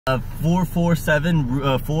447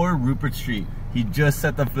 Rupert Street. He just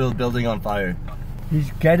set the building on fire. He's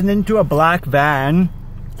getting into a black van.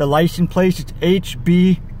 The license plate is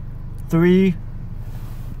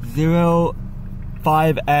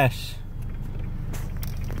HB305S.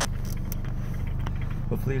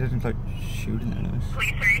 Hopefully he doesn't start shooting at us.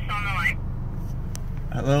 Police, are you still on the line?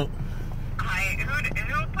 Hello? Hi,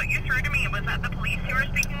 who put you through to me? Was that the police you were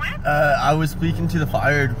speaking with? I was speaking to the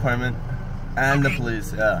fire department and the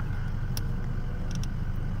police, yeah.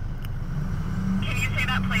 Can you say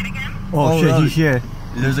that plate again? Oh shit, he's here.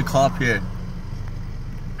 There's a cop here.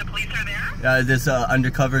 The police are there? Yeah, this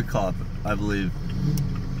undercover cop, I believe.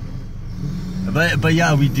 But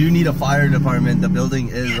yeah, we do need a fire department. The building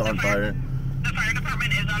is on fire. The fire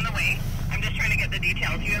department is on the way. I'm just trying to get the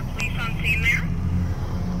details. You have police on scene there?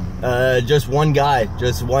 Just one guy,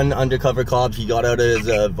 just one undercover cop. He got out of his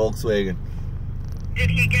Volkswagen. Did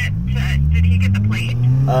he get the plate?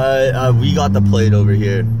 We got the plate over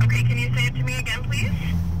here. Okay, can you say it to me again, please?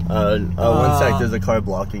 One sec, there's a car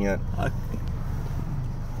blocking it.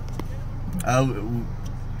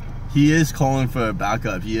 He is calling for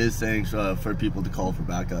backup. He is saying for people to call for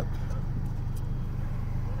backup.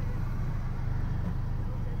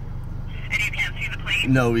 And you can't see the plate?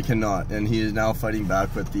 No, we cannot. And he is now fighting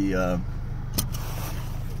back with the... So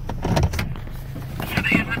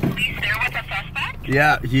is the police there with the suspect?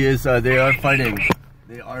 Yeah, he is. They are fighting. Okay.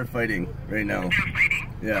 They are fighting right now. They're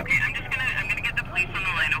fighting? Yeah. Okay, I'm gonna get the police on the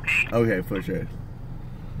line, okay? Okay, for sure.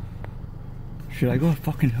 Should I go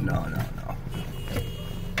fucking hell? No.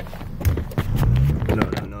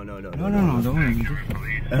 No, don't worry.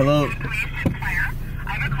 Hello? Police and fire.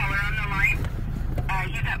 I have a caller on the line.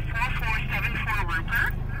 He's at 4474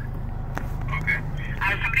 Rupert. Okay.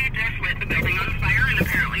 Somebody just lit the building on fire, and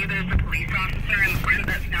apparently there's a police officer in front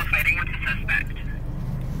that's now fighting with the suspect.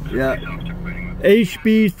 Yeah.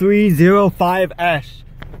 HB305S.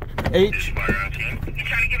 Is fire on scene? He's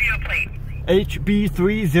trying to give you a plate.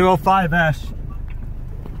 HB305S.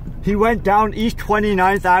 He went down East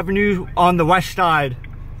 29th Avenue on the west side,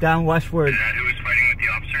 down westward. Is that who was fighting with the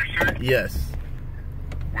officer, sir? Yes.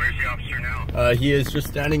 Where's the officer now? He is just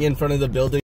standing in front of the building.